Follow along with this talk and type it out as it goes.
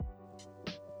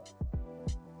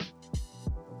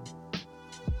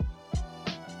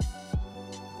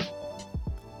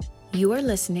You are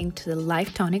listening to the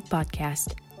Life Tonic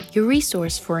Podcast, your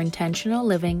resource for intentional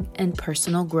living and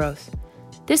personal growth.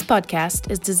 This podcast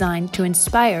is designed to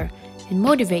inspire and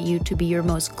motivate you to be your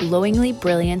most glowingly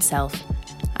brilliant self.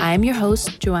 I am your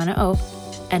host, Joanna O,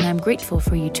 and I'm grateful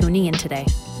for you tuning in today.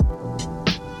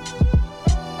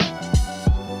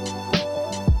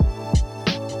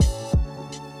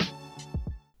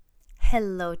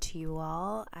 Hello to you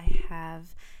all. I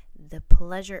have the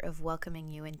pleasure of welcoming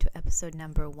you into episode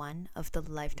number 1 of the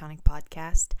Life Tonic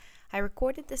Podcast. I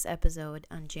recorded this episode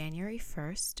on January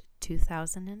 1st,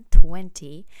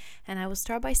 2020, and I will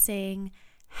start by saying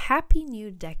Happy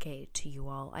New Decade to you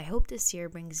all. I hope this year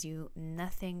brings you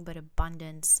nothing but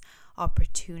abundance,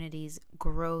 opportunities,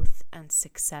 growth, and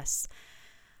success.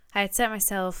 I had set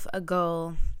myself a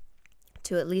goal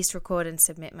to at least record and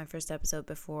submit my first episode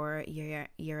before year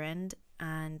end,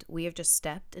 and we have just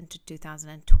stepped into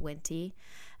 2020,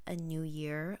 a new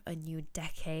year, a new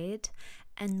decade.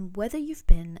 And whether you've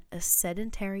been a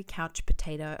sedentary couch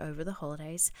potato over the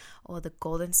holidays or the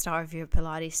golden star of your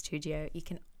Pilates studio, you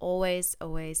can always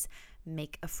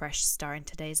make a fresh start. And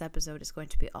today's episode is going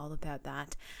to be all about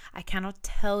that. I cannot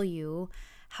tell you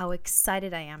how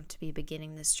excited I am to be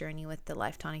beginning this journey with the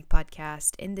Life Tonic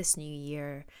Podcast in this new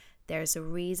year. There's a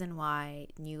reason why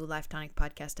new Life Tonic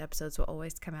Podcast episodes will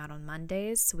always come out on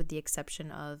Mondays, with the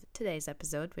exception of today's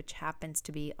episode, which happens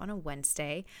to be on a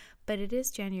Wednesday, but it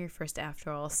is January 1st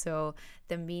after all, so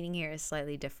the meaning here is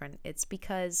slightly different. It's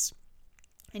because,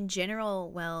 in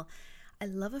general, I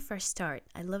love a fresh start.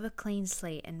 I love a clean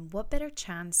slate, and what better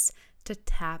chance to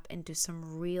tap into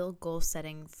some real goal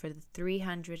setting for the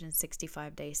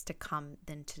 365 days to come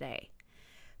than today.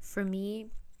 For me,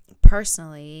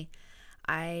 personally,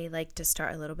 I like to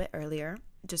start a little bit earlier,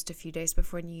 just a few days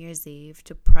before New Year's Eve,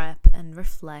 to prep and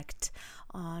reflect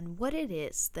on what it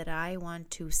is that I want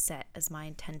to set as my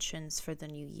intentions for the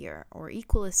new year, or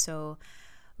equally so,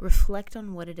 reflect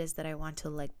on what it is that I want to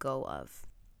let go of.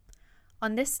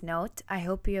 On this note, I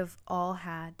hope you have all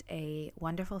had a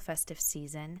wonderful festive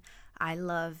season. I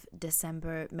love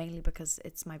December mainly because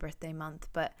it's my birthday month,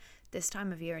 but this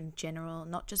time of year in general,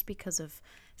 not just because of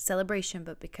celebration,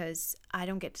 but because I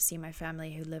don't get to see my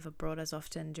family who live abroad as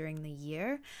often during the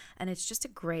year, and it's just a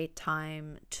great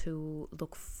time to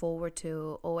look forward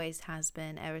to. Always has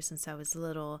been ever since I was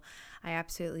little. I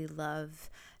absolutely love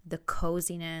the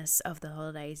coziness of the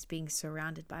holidays, being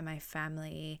surrounded by my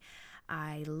family.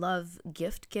 I love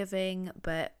gift giving,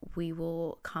 but we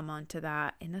will come on to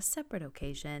that in a separate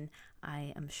occasion,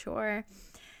 I am sure.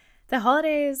 The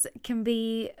holidays can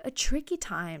be a tricky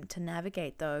time to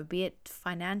navigate though, be it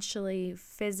financially,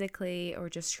 physically, or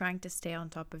just trying to stay on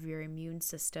top of your immune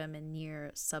system in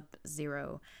near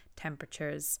sub-zero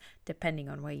temperatures, depending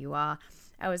on where you are.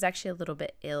 I was actually a little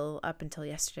bit ill up until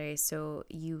yesterday, so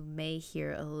you may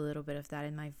hear a little bit of that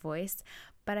in my voice.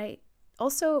 But I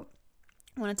also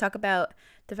want to talk about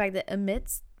the fact that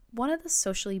amidst one of the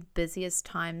socially busiest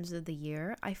times of the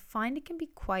year, I find it can be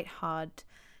quite hard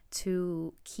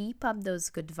to keep up those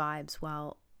good vibes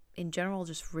while in general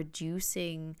just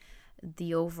reducing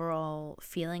the overall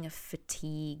feeling of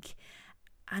fatigue.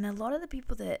 And a lot of the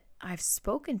people that I've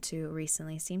spoken to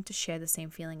recently seem to share the same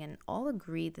feeling and all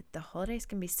agree that the holidays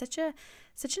can be such an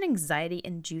anxiety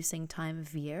inducing time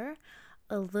of year,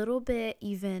 a little bit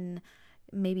even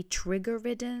maybe trigger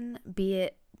ridden, be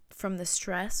it from the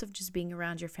stress of just being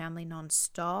around your family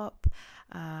nonstop.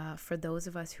 For those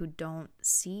of us who don't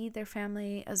see their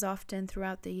family as often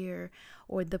throughout the year,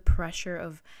 or the pressure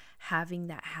of having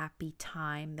that happy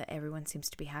time that everyone seems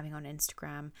to be having on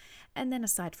Instagram. And then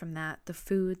aside from that, the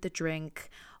food, the drink,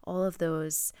 all of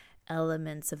those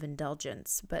elements of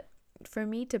indulgence. But for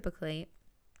me, typically,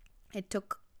 it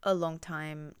took a long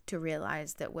time to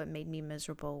realize that what made me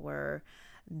miserable were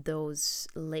those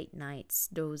late nights,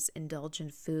 those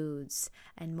indulgent foods,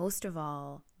 and most of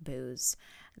all, booze.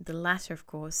 The latter, of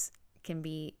course, can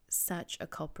be such a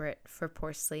culprit for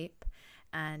poor sleep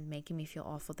and making me feel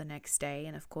awful the next day,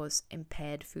 and of course,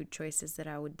 impaired food choices that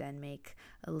I would then make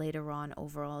later on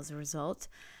overall as a result.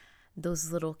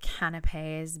 Those little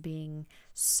canapes being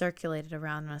circulated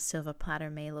around on a silver platter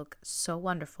may look so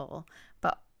wonderful,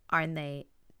 but aren't they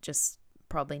just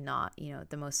probably not,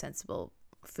 the most sensible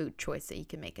food choice that you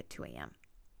can make at 2 a.m.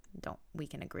 We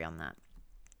can agree on that.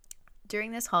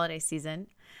 During this holiday season,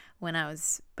 when I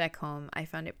was back home, I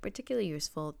found it particularly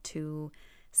useful to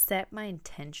set my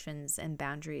intentions and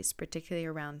boundaries, particularly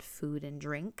around food and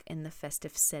drink in the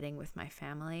festive setting with my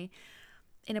family.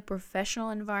 In a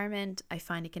professional environment, I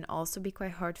find it can also be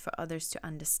quite hard for others to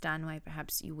understand why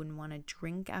perhaps you wouldn't want to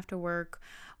drink after work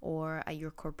or at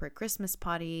your corporate Christmas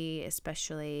party,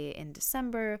 especially in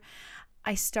December.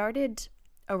 I started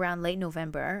around late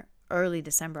November, early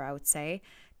December, I would say,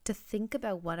 to think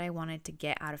about what I wanted to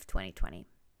get out of 2020,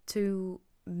 to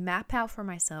map out for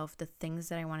myself the things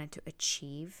that I wanted to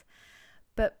achieve.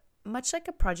 But much like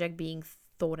a project being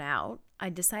thought out, I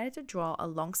decided to draw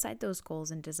alongside those goals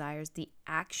and desires the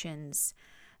actions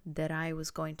that I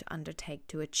was going to undertake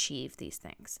to achieve these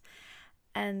things.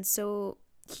 And so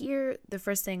here, the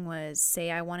first thing was,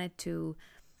 say I wanted to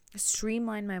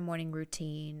streamline my morning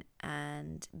routine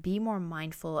and be more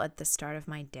mindful at the start of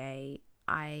my day.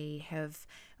 I have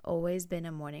always been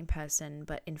a morning person,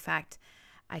 but in fact,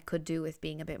 I could do with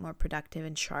being a bit more productive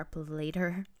and sharp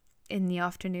later in the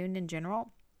afternoon in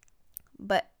general.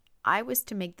 But I was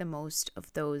to make the most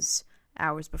of those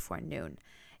hours before noon.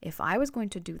 If I was going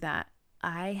to do that,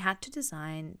 I had to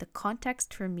design the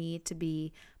context for me to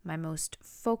be my most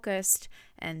focused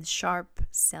and sharp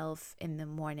self in the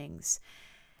mornings.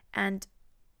 And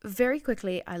very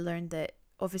quickly, I learned that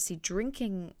obviously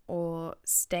drinking or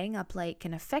staying up late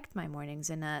can affect my mornings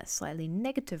in a slightly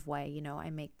negative way. You know,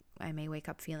 I may wake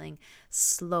up feeling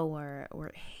slower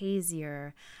or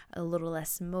hazier, a little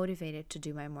less motivated to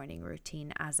do my morning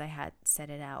routine as I had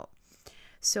set it out.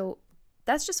 So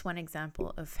that's just one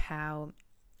example of how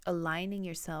aligning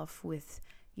yourself with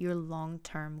your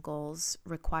long-term goals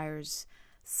requires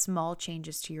small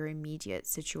changes to your immediate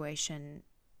situation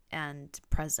and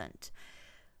present.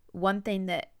 One thing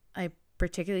that I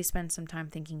particularly spent some time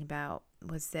thinking about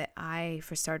was that I,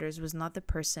 for starters, was not the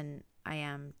person I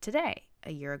am today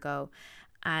a year ago.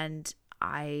 And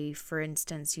I, for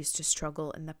instance, used to struggle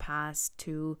in the past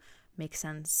to make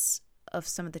sense of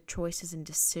some of the choices and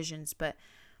decisions, but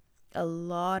a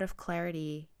lot of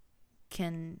clarity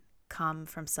can come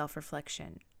from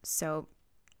self-reflection. So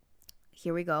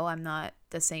here we go. I'm not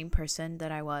the same person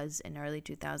that I was in early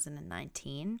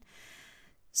 2019.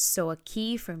 So a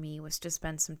key for me was to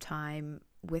spend some time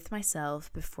with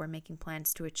myself before making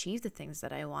plans to achieve the things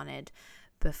that I wanted,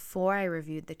 before I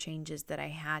reviewed the changes that I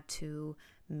had to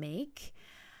make,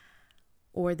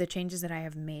 or the changes that I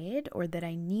have made, or that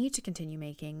I need to continue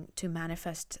making to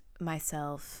manifest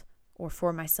myself or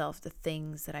for myself the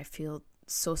things that I feel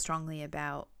so strongly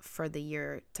about for the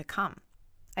year to come.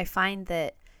 I find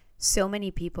that so many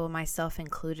people, myself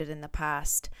included in the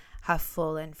past, have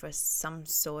fallen for some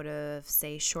sort of,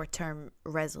 say, short-term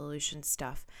resolution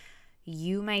stuff.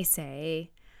 You may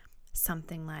say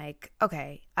something like,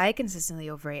 okay, I consistently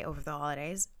overeat over the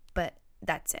holidays, but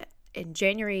that's it. In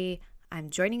January, I'm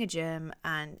joining a gym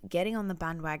and getting on the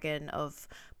bandwagon of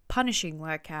punishing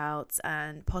workouts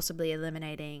and possibly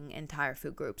eliminating entire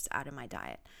food groups out of my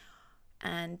diet.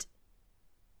 And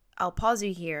I'll pause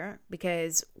you here,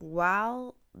 because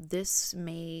while this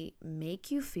may make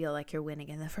you feel like you're winning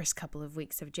in the first couple of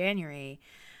weeks of January,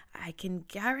 I can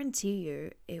guarantee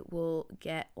you it will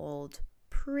get old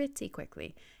pretty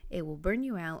quickly. It will burn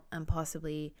you out and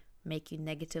possibly make you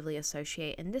negatively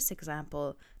associate, in this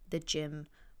example, the gym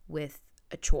with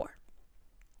a chore.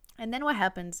 And then what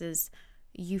happens is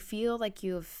you feel like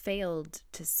you have failed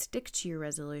to stick to your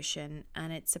resolution,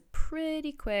 and it's a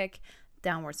pretty quick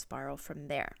downward spiral from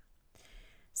there.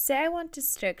 Say I want to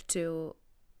stick to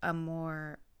a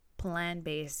more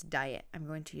plant-based diet. I'm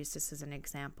going to use this as an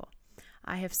example.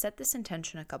 I have set this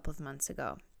intention a couple of months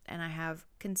ago, and I have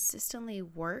consistently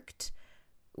worked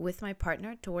with my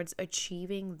partner towards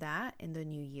achieving that in the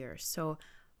new year. So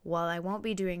while I won't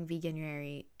be doing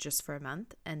Veganuary just for a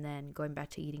month and then going back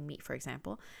to eating meat, for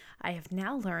example, I have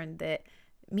now learned that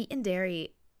meat and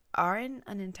dairy are an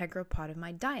integral part of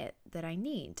my diet that I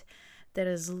need. That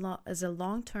as a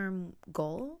long-term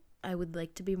goal, I would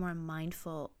like to be more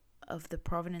mindful of the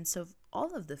provenance of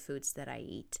all of the foods that I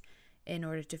eat in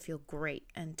order to feel great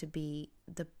and to be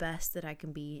the best that I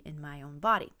can be in my own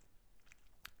body.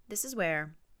 This is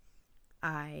where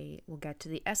I will get to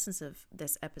the essence of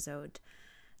this episode,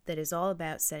 that is all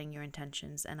about setting your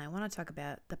intentions. And I want to talk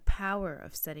about the power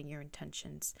of setting your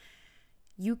intentions.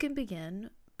 You can begin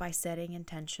by setting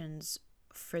intentions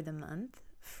for the month,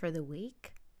 for the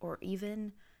week, or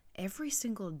even every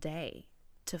single day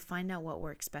to find out what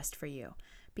works best for you.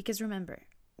 Because remember,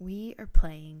 we are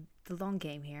playing the long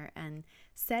game here, and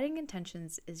setting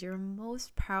intentions is your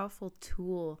most powerful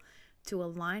tool to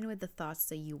align with the thoughts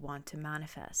that you want to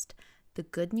manifest. The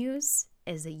good news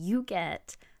is that you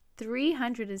get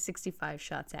 365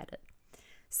 shots at it.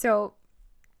 So,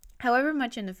 however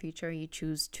much in the future you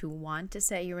choose to want to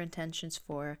set your intentions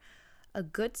for, a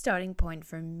good starting point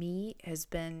for me has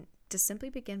been to simply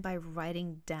begin by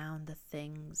writing down the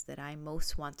things that I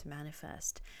most want to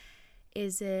manifest.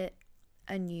 Is it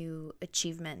a new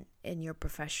achievement in your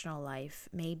professional life?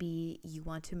 Maybe you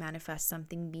want to manifest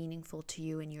something meaningful to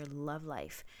you in your love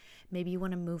life. Maybe you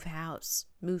want to move house,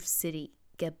 move city,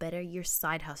 get better at your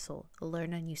side hustle,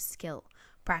 learn a new skill,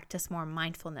 practice more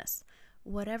mindfulness.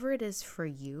 Whatever it is for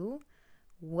you,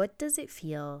 what does it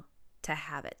feel to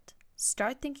have it?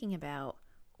 Start thinking about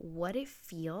what it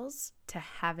feels to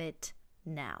have it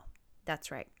now. That's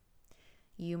right.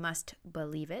 You must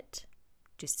believe it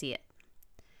to see it.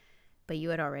 But you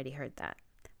had already heard that.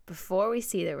 Before we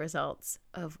see the results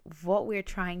of what we're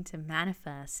trying to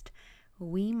manifest,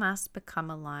 we must become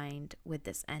aligned with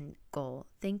this end goal.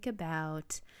 Think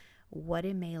about what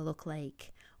it may look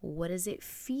like. What does it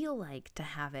feel like to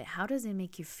have it? How does it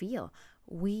make you feel?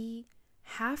 We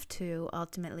have to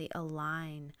ultimately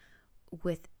align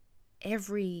with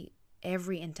every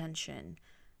intention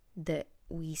that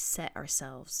we set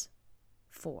ourselves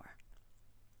for.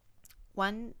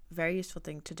 One very useful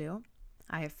thing to do,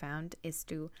 I have found, is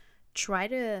to try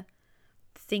to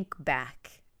think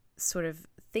back, sort of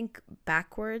think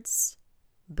backwards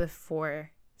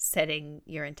before setting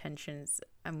your intentions.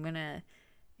 I'm going to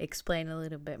explain a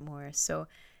little bit more. So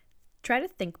try to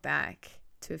think back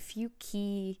to a few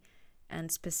key and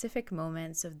specific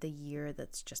moments of the year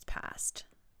that's just passed.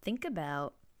 Think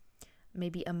about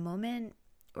maybe a moment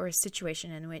or a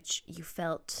situation in which you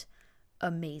felt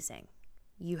amazing.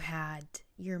 You had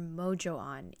your mojo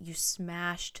on, you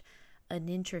smashed an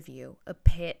interview, a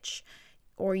pitch,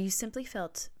 or you simply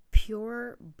felt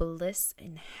pure bliss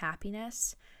and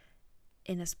happiness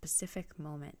in a specific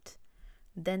moment.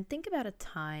 Then think about a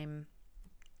time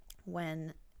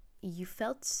when you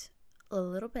felt a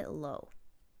little bit low.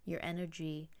 Your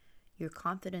energy, your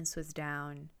confidence was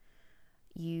down.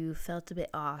 You felt a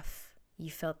bit off. You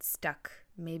felt stuck.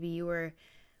 Maybe you were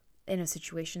in a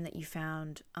situation that you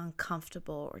found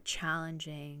uncomfortable or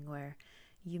challenging, where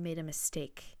you made a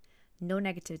mistake. No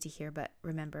negativity here, but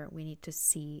remember, we need to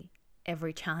see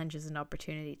every challenge as an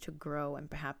opportunity to grow and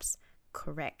perhaps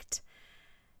correct.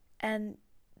 And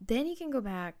then you can go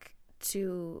back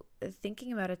to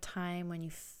thinking about a time when you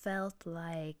felt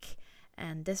like,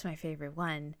 and this is my favorite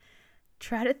one,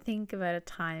 try to think about a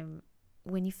time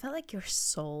when you felt like your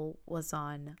soul was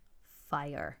on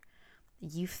fire.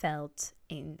 You felt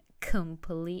in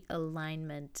complete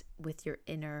alignment with your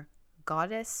inner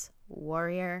goddess,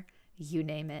 warrior, you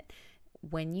name it.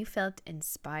 When you felt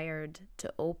inspired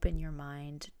to open your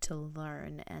mind to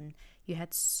learn, and you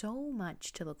had so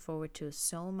much to look forward to,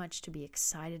 so much to be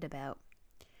excited about.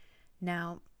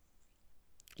 Now,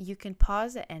 you can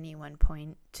pause at any one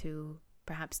point to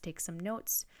perhaps take some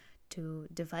notes, to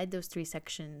divide those 3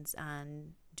 sections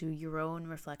and do your own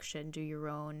reflection, do your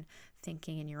own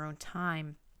thinking in your own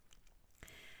time.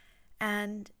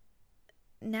 And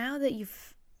now that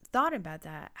you've thought about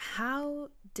that, how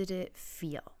did it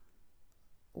feel?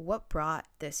 What brought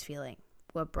this feeling?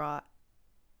 What brought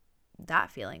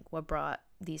that feeling? What brought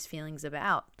these feelings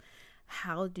about?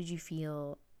 How did you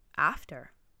feel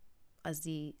after, as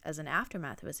an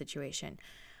aftermath of a situation?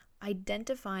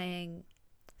 Identifying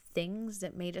things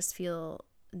that made us feel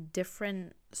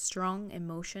different, strong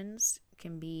emotions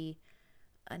can be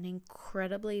an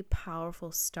incredibly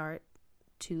powerful start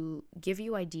to give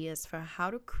you ideas for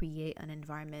how to create an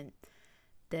environment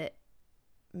that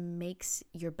makes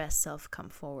your best self come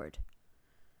forward.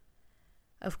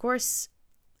 Of course,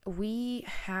 we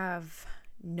have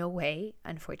no way,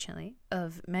 unfortunately,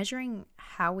 of measuring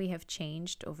how we have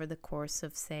changed over the course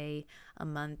of, say, a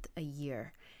month, a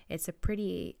year. It's a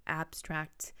pretty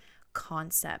abstract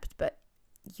concept, but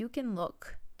you can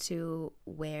look to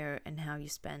where and how you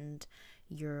spend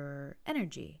your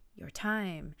energy, your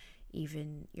time,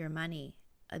 even your money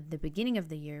at the beginning of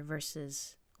the year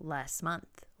versus last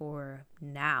month or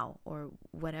now, or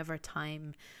whatever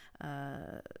time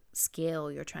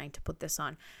scale you're trying to put this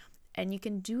on. And you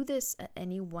can do this at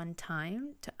any one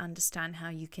time to understand how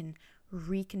you can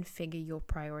reconfigure your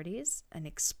priorities and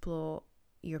explore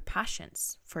your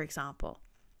passions, for example.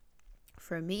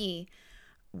 For me,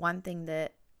 one thing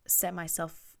that set my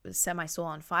soul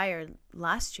on fire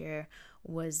last year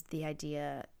was the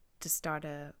idea to start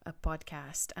a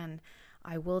podcast. And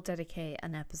I will dedicate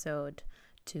an episode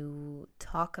to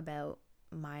talk about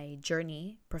my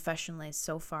journey professionally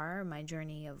so far, my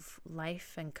journey of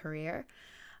life and career,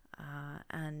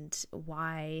 and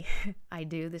why I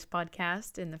do this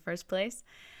podcast in the first place.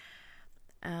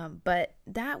 But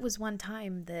that was one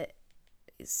time that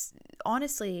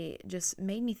honestly just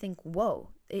made me think, whoa,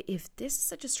 if this is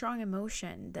such a strong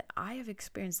emotion that I have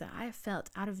experienced, that I have felt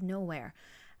out of nowhere,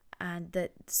 and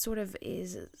that sort of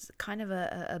is kind of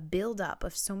a build-up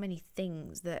of so many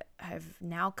things that have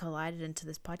now collided into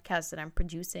this podcast that I'm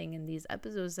producing and these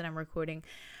episodes that I'm recording,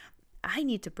 I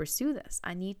need to pursue this.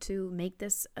 I need to make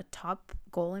this a top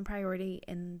goal and priority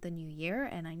in the new year.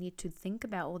 And I need to think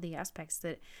about all the aspects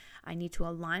that I need to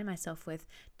align myself with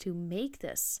to make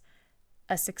this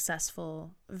a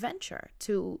successful venture,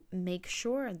 to make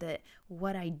sure that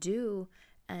what I do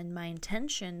and my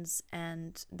intentions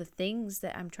and the things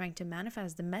that I'm trying to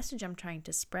manifest, the message I'm trying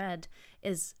to spread,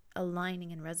 is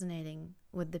aligning and resonating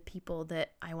with the people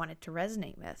that I want it to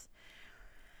resonate with.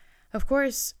 Of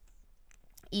course,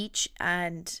 each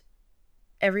and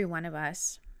every one of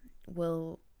us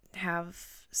will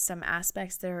have some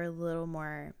aspects that are a little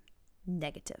more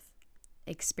negative,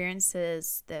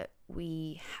 experiences that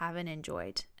we haven't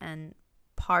enjoyed. And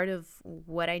part of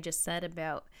what I just said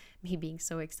about me being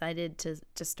so excited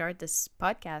to start this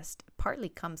podcast partly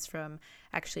comes from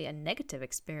actually a negative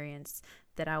experience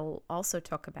that I will also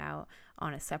talk about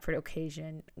on a separate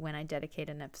occasion when I dedicate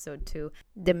an episode to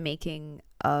the making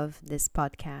of this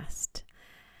podcast.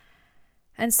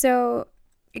 And so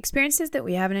experiences that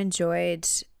we haven't enjoyed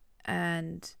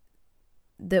and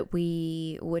that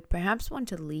we would perhaps want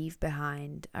to leave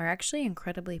behind are actually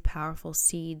incredibly powerful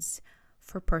seeds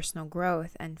for personal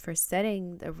growth and for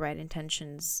setting the right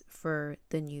intentions for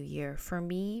the new year. For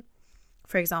me,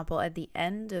 for example, at the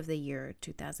end of the year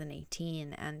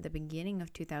 2018 and the beginning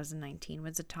of 2019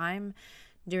 was a time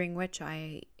during which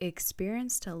I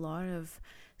experienced a lot of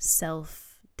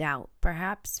self-doubt,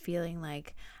 perhaps feeling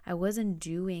like I wasn't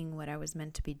doing what I was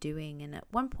meant to be doing. And at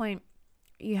one point,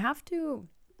 you have to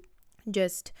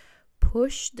just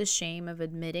push the shame of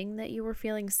admitting that you were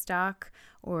feeling stuck,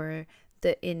 or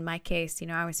that in my case,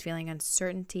 I was feeling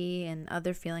uncertainty and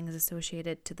other feelings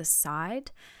associated, to the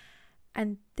side,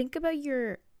 and think about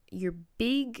your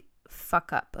big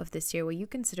fuck up of this year, what you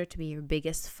consider to be your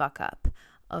biggest fuck up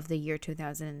of the year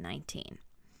 2019.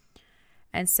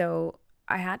 And so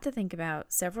I had to think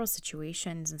about several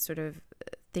situations and sort of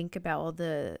think about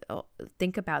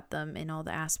them in all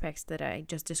the aspects that I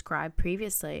just described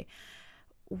previously.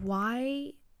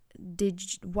 Why do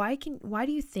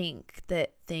you think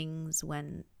that things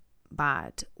went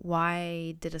bad?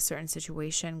 Why did a certain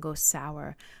situation go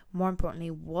sour? More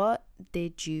importantly, what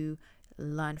did you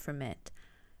learn from it?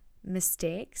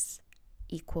 Mistakes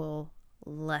equal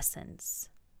lessons,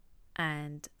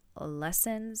 and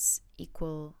lessons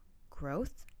equal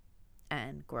growth,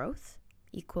 and growth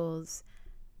equals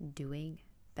doing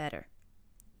better.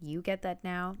 You get that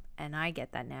now, and I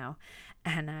get that now,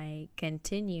 and I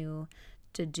continue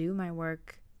to do my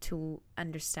work to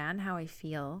understand how I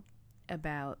feel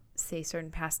about, say, certain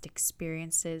past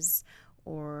experiences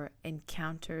or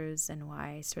encounters, and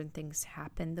why certain things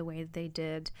happened the way they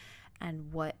did,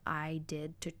 and what I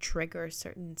did to trigger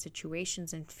certain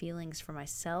situations and feelings for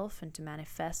myself and to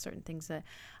manifest certain things that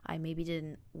I maybe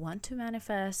didn't want to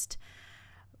manifest,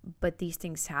 but these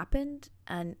things happened.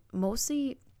 And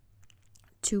mostly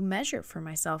to measure for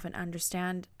myself and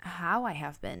understand how I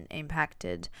have been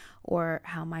impacted, or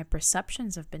how my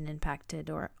perceptions have been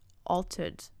impacted or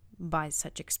altered by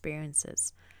such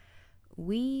experiences.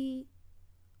 We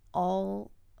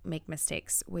all make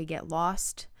mistakes. We get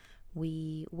lost.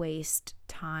 We waste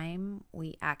time.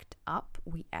 We act up.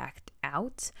 We act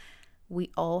out. We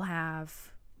all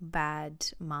have bad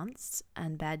months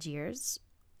and bad years.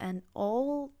 And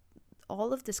all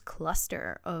of this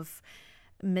cluster of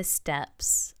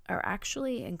missteps are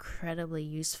actually incredibly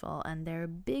useful, and they're a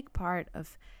big part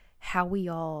of how we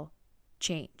all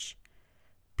change.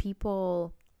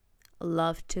 People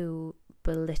love to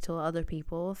belittle other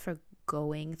people for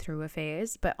going through a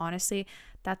phase, but honestly,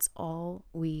 that's all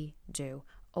we do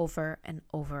over and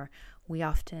over. We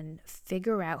often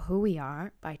figure out who we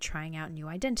are by trying out new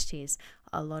identities.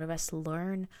 A lot of us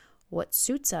learn what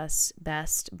suits us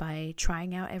best by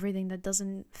trying out everything that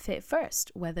doesn't fit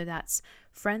first, whether that's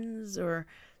friends or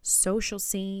social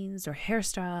scenes or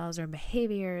hairstyles or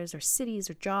behaviors or cities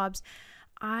or jobs.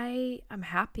 I am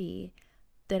happy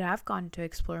that I've gone to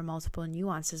explore multiple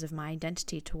nuances of my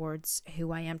identity towards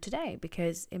who I am today,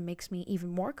 because it makes me even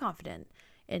more confident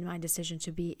in my decision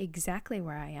to be exactly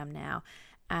where I am now,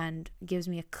 and gives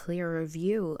me a clearer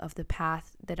view of the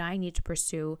path that I need to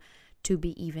pursue to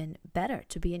be even better,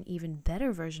 to be an even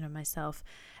better version of myself.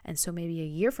 And so maybe a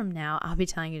year from now, I'll be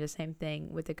telling you the same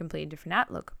thing with a completely different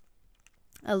outlook.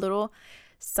 A little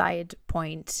side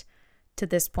point to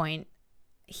this point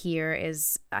here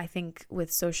is, I think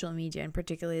with social media, and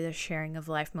particularly the sharing of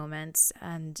life moments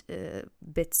and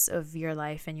bits of your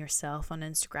life and yourself on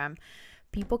Instagram,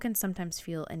 people can sometimes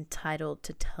feel entitled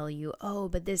to tell you, oh,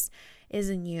 but this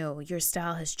isn't you. Your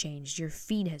style has changed. Your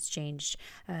feed has changed.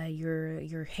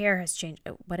 Your hair has changed.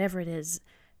 Whatever it is,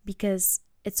 because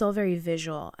it's all very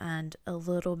visual and a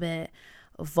little bit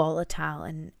volatile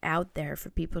and out there for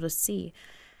people to see.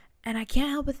 And I can't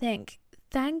help but think,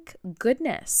 thank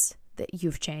goodness that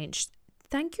you've changed.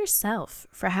 Thank yourself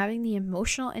for having the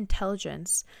emotional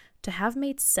intelligence to have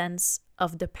made sense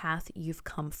of the path you've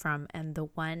come from and the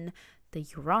one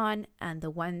that you're on and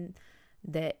the one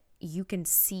that you can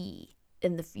see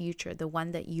in the future, the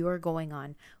one that you're going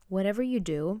on. Whatever you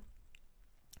do,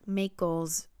 make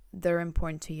goals that are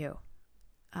important to you.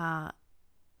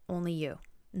 Only you,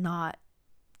 not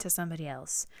to somebody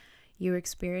else. Your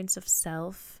experience of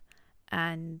self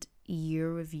and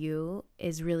your review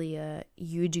is really a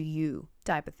you do you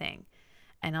type of thing.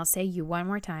 And I'll say you one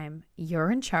more time,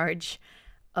 you're in charge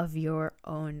of your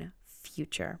own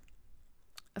future.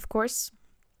 Of course,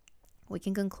 we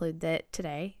can conclude that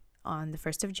today, on the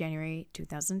 1st of January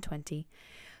 2020,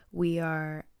 we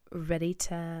are ready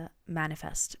to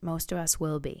manifest. Most of us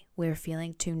will be. We're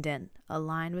feeling tuned in,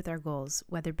 aligned with our goals,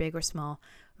 whether big or small,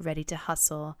 ready to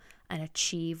hustle and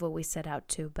achieve what we set out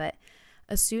to. But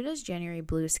as soon as January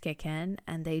blues kick in,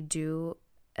 and they do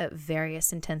at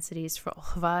various intensities for all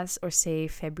of us, or say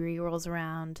February rolls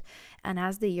around, and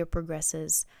as the year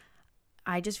progresses,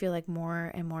 I just feel like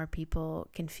more and more people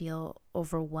can feel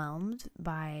overwhelmed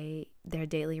by their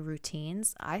daily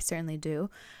routines. I certainly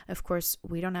do. Of course,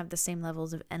 we don't have the same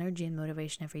levels of energy and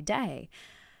motivation every day.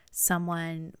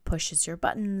 Someone pushes your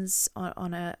buttons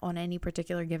on any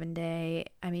particular given day.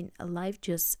 I mean, life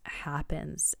just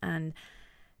happens, and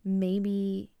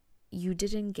maybe you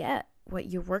didn't get what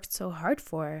you worked so hard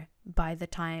for by the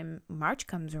time March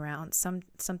comes around.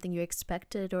 Something you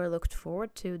expected or looked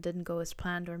forward to didn't go as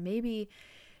planned, or maybe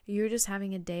you're just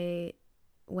having a day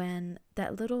when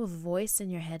that little voice in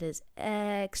your head is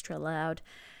extra loud.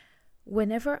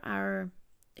 Whenever our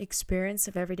experience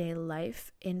of everyday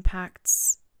life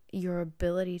impacts your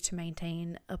ability to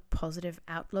maintain a positive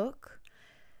outlook,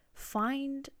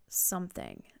 find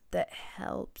something that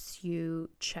helps you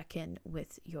check in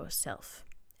with yourself.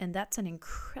 And that's an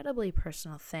incredibly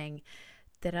personal thing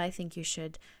that I think you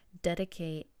should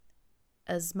dedicate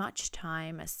as much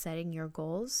time as setting your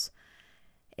goals,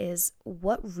 is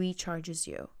what recharges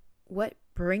you, what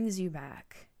brings you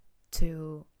back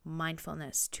to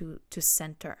mindfulness, to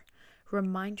center.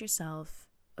 Remind yourself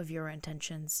of your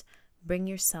intentions. Bring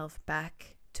yourself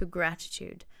back to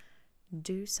gratitude.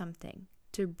 Do something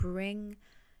to bring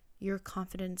your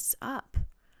confidence up.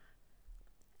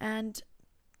 And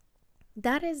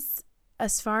that is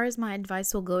as far as my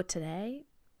advice will go today,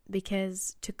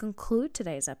 because to conclude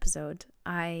today's episode,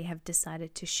 I have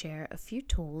decided to share a few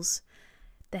tools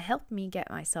that help me get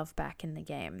myself back in the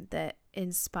game, that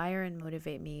inspire and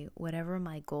motivate me, whatever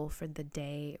my goal for the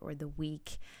day or the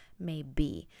week may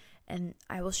be. And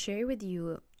I will share with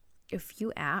you a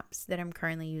few apps that I'm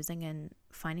currently using and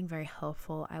finding very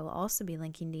helpful. I will also be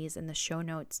linking these in the show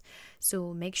notes,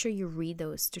 so make sure you read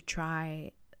those to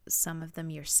try some of them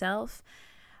yourself.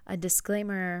 A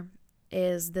disclaimer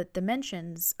is that the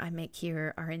mentions I make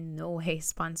here are in no way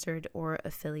sponsored or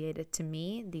affiliated to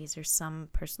me. These are some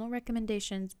personal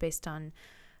recommendations based on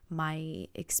my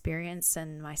experience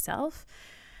and myself.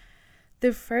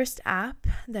 The first app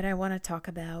that I want to talk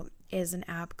about is an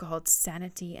app called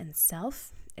Sanity and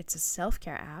Self. It's a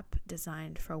self-care app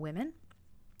designed for women,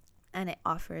 and it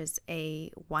offers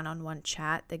a one-on-one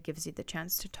chat that gives you the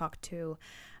chance to talk to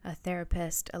a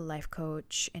therapist, a life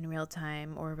coach in real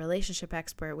time, or a relationship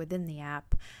expert within the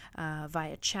app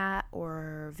via chat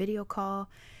or video call.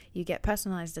 You get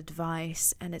personalized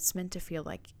advice, and it's meant to feel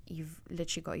like you've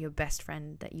literally got your best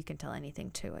friend that you can tell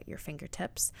anything to at your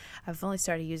fingertips. I've only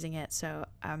started using it, so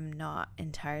I'm not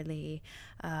entirely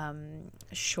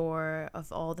sure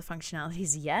of all the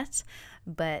functionalities yet,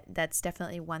 but that's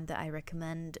definitely one that I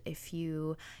recommend if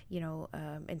you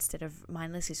instead of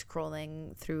mindlessly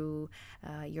scrolling through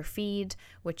your feed,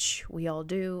 which we all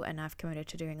do, and I've committed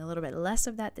to doing a little bit less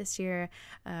of that this year.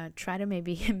 Try to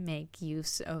maybe make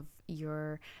use of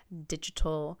your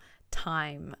digital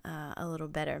time a little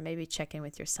better. Maybe check in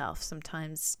with yourself.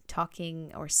 Sometimes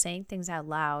talking or saying things out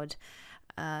loud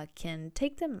can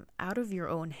take them out of your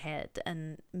own head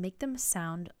and make them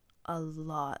sound a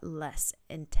lot less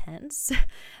intense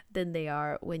than they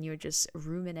are when you're just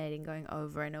ruminating, going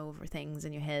over and over things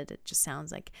in your head. It just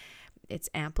sounds like it's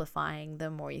amplifying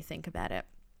the more you think about it.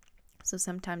 So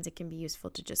sometimes it can be useful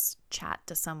to just chat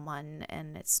to someone,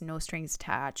 and it's no strings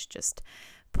attached. Just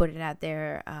put it out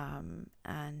there and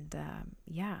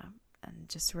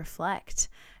just reflect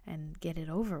and get it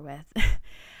over with.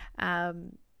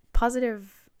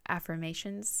 Positive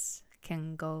affirmations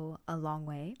can go a long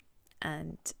way,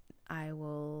 and I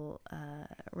will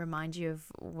remind you of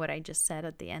what I just said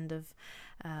at the end of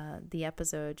the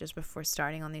episode, just before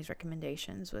starting on these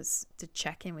recommendations, was to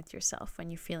check in with yourself when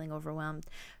you're feeling overwhelmed.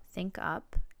 ThinkUp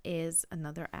is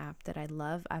another app that I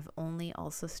love. I've only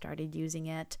also started using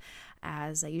it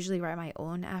as I usually write my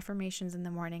own affirmations in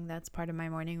the morning. That's part of my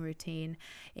morning routine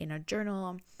in a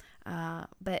journal.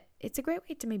 But it's a great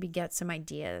way to maybe get some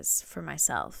ideas for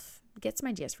myself. Get some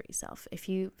ideas for yourself. If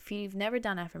you've never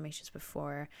done affirmations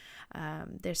before,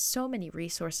 there's so many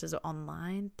resources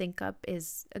online. ThinkUp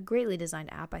is a greatly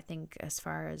designed app, I think, as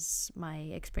far as my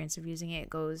experience of using it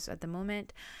goes at the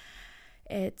moment.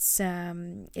 It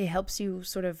helps you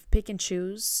sort of pick and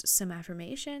choose some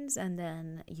affirmations, and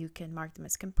then you can mark them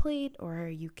as complete, or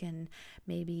you can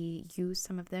maybe use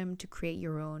some of them to create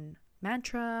your own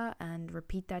mantra and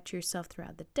repeat that to yourself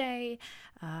throughout the day.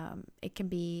 It can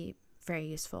be very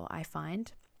useful, I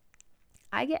find.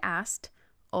 I get asked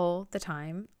all the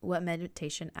time what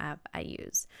meditation app I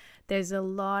use. There's a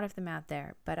lot of them out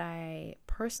there, but I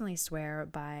personally swear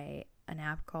by an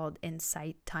app called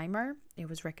Insight Timer. It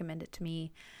was recommended to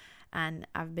me, and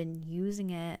I've been using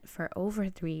it for over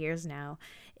 3 years now.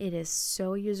 It is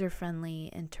so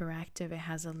user-friendly, interactive. It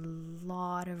has a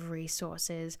lot of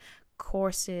resources,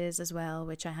 courses as well,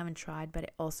 which I haven't tried, but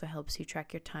it also helps you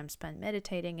track your time spent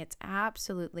meditating. It's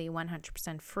absolutely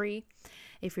 100% free.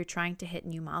 If you're trying to hit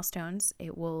new milestones,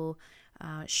 it will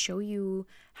show you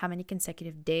how many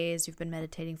consecutive days you've been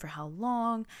meditating, for how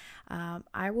long.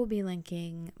 I will be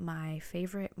linking my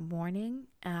favorite morning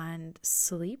and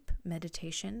sleep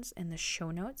meditations in the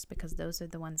show notes, because those are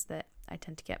the ones that I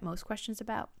tend to get most questions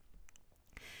about.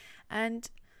 And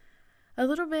a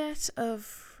little bit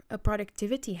of a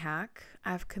productivity hack.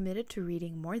 I've committed to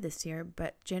reading more this year,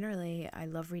 but generally I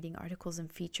love reading articles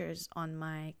and features on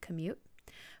my commute.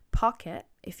 Pocket,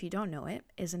 if you don't know it,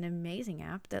 is an amazing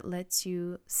app that lets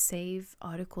you save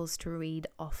articles to read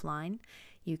offline.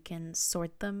 You can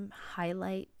sort them,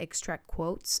 highlight, extract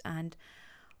quotes, and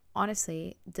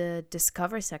honestly, the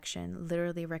Discover section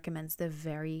literally recommends the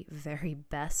very, very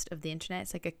best of the internet.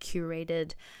 It's like a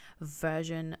curated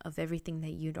version of everything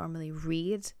that you normally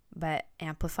read, but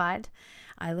amplified.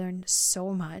 I learned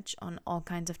so much on all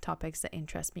kinds of topics that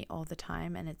interest me all the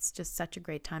time, and it's just such a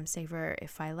great time saver.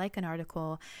 If I like an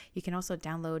article, you can also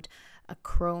download a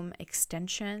Chrome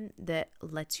extension that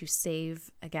lets you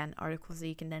save, again, articles that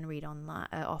you can then read online,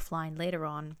 offline later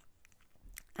on.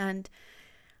 And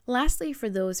lastly, for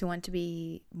those who want to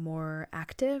be more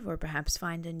active or perhaps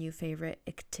find a new favorite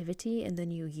activity in the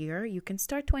new year, you can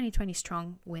start 2020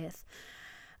 strong with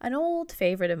an old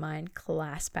favorite of mine,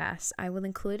 ClassPass. I will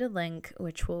include a link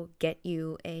which will get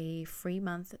you a free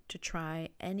month to try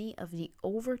any of the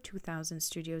over 2,000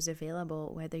 studios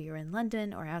available, whether you're in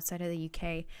London or outside of the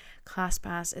UK.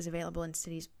 ClassPass is available in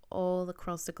cities all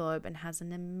across the globe and has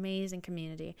an amazing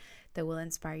community that will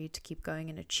inspire you to keep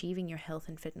going and achieving your health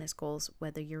and fitness goals,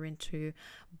 whether you're into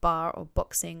bar or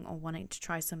boxing or wanting to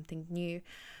try something new.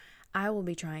 I will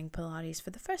be trying Pilates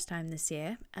for the first time this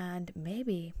year, and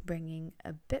maybe bringing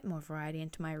a bit more variety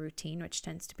into my routine, which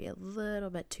tends to be a little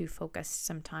bit too focused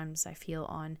sometimes, I feel,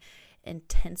 on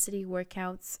intensity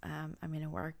workouts. I'm going to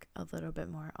work a little bit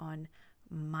more on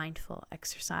mindful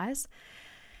exercise.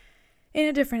 In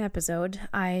a different episode,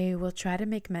 I will try to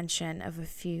make mention of a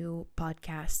few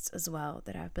podcasts as well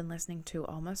that I've been listening to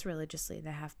almost religiously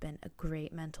that have been a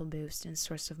great mental boost and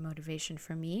source of motivation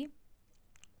for me.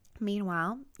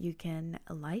 Meanwhile, you can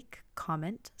like,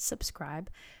 comment,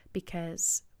 subscribe,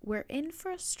 because we're in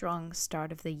for a strong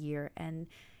start of the year and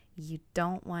you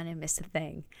don't want to miss a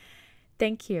thing.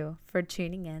 Thank you for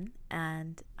tuning in,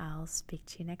 and I'll speak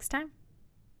to you next time.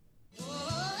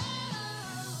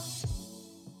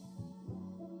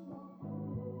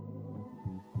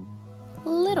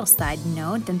 Little side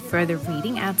note and further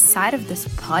reading outside of this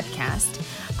podcast,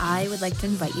 I would like to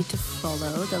invite you to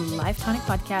follow the Life Tonic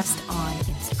Podcast on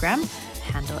Instagram.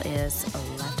 Handle is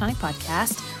Life Tonic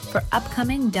Podcast for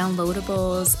upcoming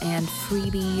downloadables and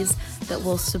freebies that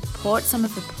will support some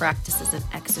of the practices and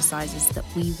exercises that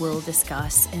we will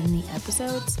discuss in the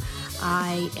episodes.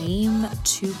 I aim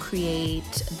to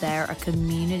create there a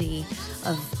community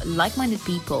of like-minded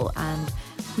people, and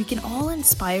we can all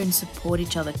inspire and support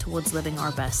each other towards living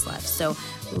our best lives. So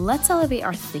let's elevate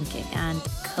our thinking and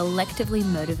collectively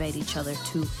motivate each other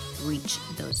to reach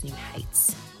those new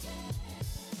heights.